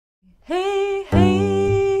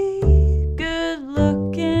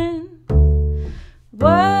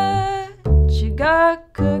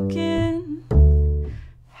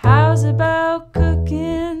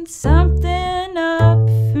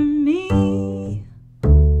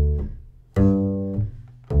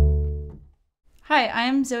Hi,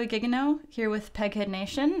 I'm Zoe Guigueno here with Peghead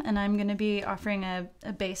Nation, and I'm going to be offering a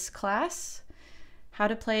bass class, how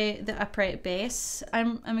to play the upright bass.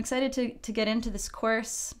 I'm excited to get into this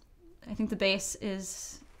course. I think the bass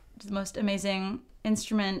is the most amazing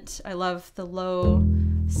instrument. I love the low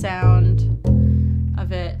sound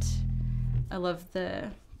of it. I love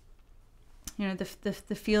the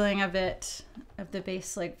feeling of it, of the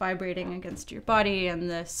bass like vibrating against your body and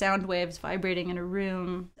the sound waves vibrating in a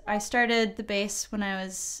room. I started the bass when I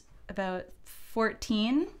was about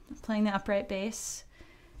 14, playing the upright bass.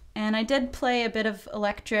 And I did play a bit of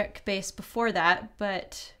electric bass before that,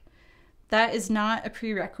 but that is not a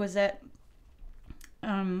prerequisite.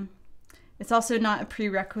 It's also not a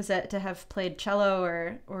prerequisite to have played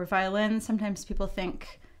cello or violin. Sometimes people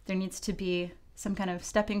think there needs to be some kind of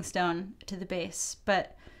stepping stone to the bass,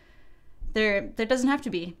 but there doesn't have to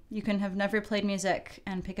be. You can have never played music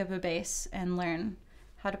and pick up a bass and learn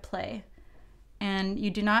how to play. And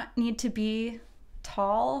you do not need to be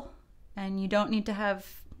tall, and you don't need to have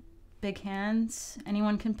big hands.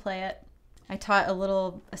 Anyone can play it. I taught a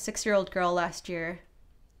 6-year-old girl last year,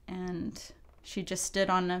 and she just stood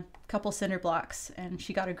on a couple cinder blocks and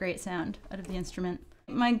she got a great sound out of the instrument.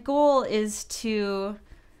 My goal is to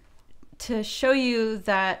show you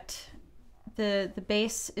that the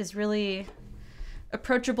bass is really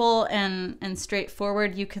approachable and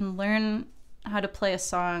straightforward. You can learn how to play a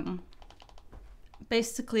song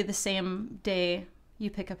basically the same day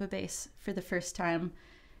you pick up a bass for the first time.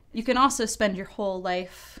 You can also spend your whole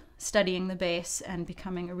life studying the bass and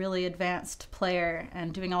becoming a really advanced player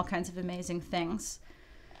and doing all kinds of amazing things.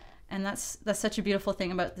 And that's such a beautiful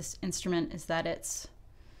thing about this instrument, is that it's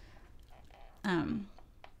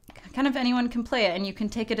kind of anyone can play it, and you can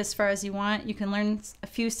take it as far as you want. You can learn a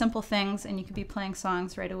few simple things and you can be playing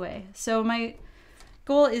songs right away. So my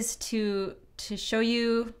goal is to show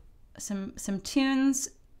you some tunes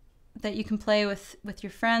that you can play with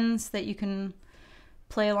your friends, that you can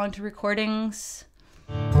play along to recordings.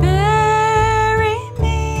 Bury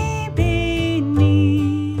me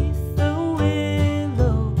beneath the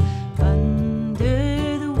willow,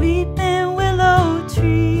 under the weeping willow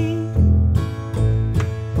tree,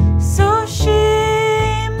 so she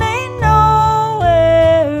may know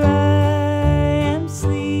where I am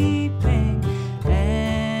sleeping,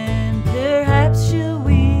 and perhaps she'll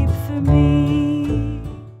weep for me.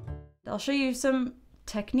 I'll show you some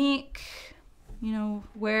technique,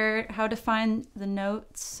 how to find the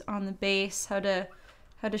notes on the bass, how to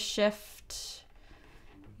shift,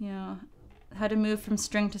 how to move from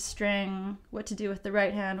string to string, what to do with the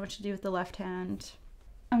right hand, what to do with the left hand.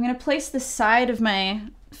 I'm going to place the side of my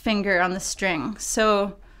finger on the string.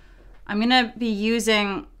 So I'm going to be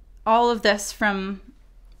using all of this from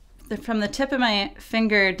the tip of my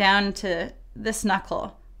finger down to this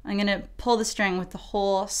knuckle. I'm going to pull the string with the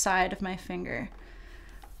whole side of my finger.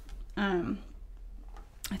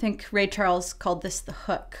 I think Ray Charles called this the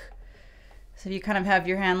hook. So you kind of have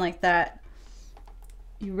your hand like that.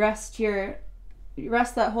 You rest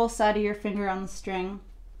that whole side of your finger on the string,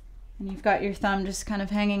 and you've got your thumb just kind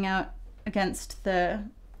of hanging out against the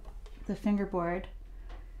fingerboard.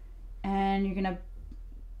 And you're gonna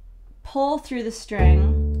pull through the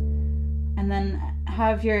string and then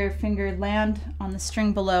have your finger land on the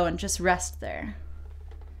string below and just rest there.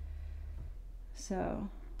 So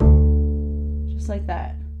just like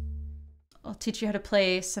that. I'll teach you how to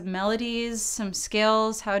play some melodies, some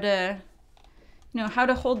scales, how to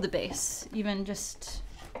hold the bass, even just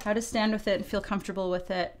how to stand with it and feel comfortable with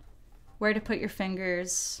it, where to put your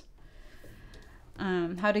fingers,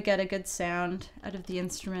 how to get a good sound out of the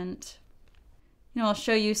instrument. I'll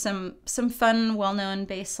show you some fun, well-known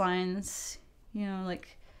bass lines,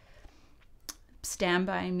 like Stand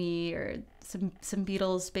By Me, or some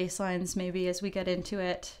Beatles bass lines maybe as we get into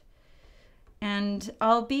it. And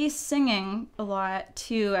I'll be singing a lot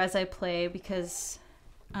too as I play, because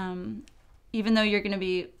even though you're going to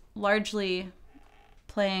be largely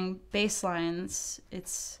playing bass lines,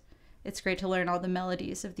 it's great to learn all the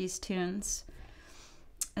melodies of these tunes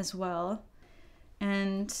as well.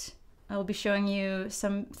 And I'll be showing you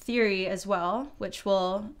some theory as well, which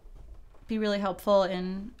will be really helpful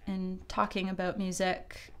in talking about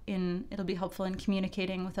music. It'll be helpful in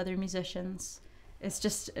communicating with other musicians.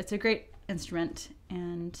 It's a great instrument,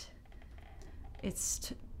 and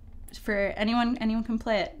it's for anyone can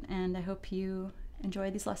play it, and I hope you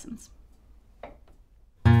enjoy these lessons.